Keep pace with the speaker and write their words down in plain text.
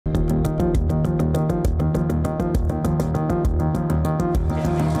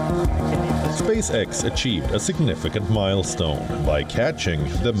SpaceX achieved a significant milestone by catching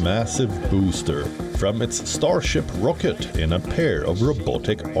the massive booster from its Starship rocket in a pair of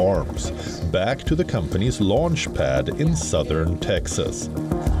robotic arms back to the company's launch pad in southern Texas.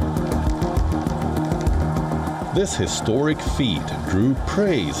 This historic feat drew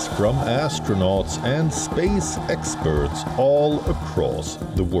praise from astronauts and space experts all across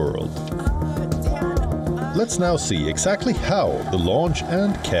the world. Let's now see exactly how the launch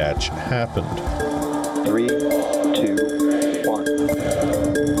and catch happened. 3, 2, 1.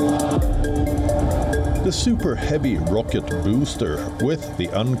 The super heavy rocket booster with the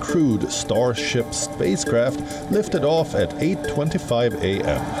uncrewed Starship spacecraft lifted off at 8:25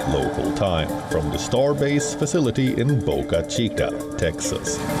 a.m. local time from the Starbase facility in Boca Chica,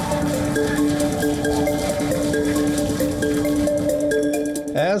 Texas.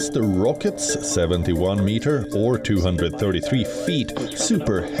 As the rocket's 71-meter or 233 feet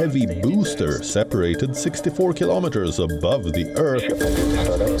super heavy booster separated 64 kilometers above the Earth,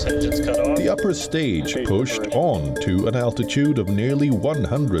 the upper stage pushed on to an altitude of nearly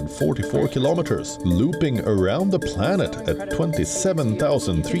 144 kilometers, looping around the planet at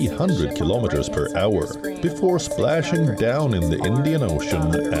 27,300 kilometers per hour, before splashing down in the Indian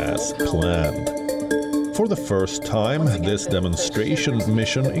Ocean as planned. For the first time, this demonstration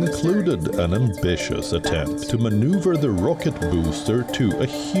mission included an ambitious attempt to maneuver the rocket booster to a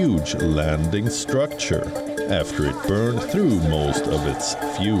huge landing structure after it burned through most of its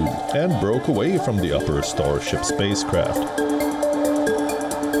fuel and broke away from the upper Starship spacecraft.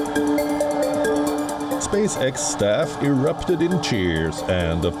 SpaceX staff erupted in cheers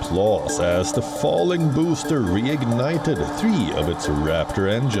and applause as the falling booster reignited 3 of its Raptor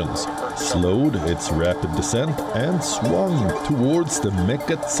engines, slowed its rapid descent, and swung towards the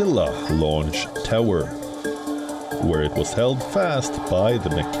Mechazilla launch tower, where it was held fast by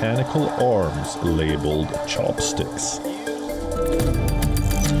the mechanical arms labeled chopsticks.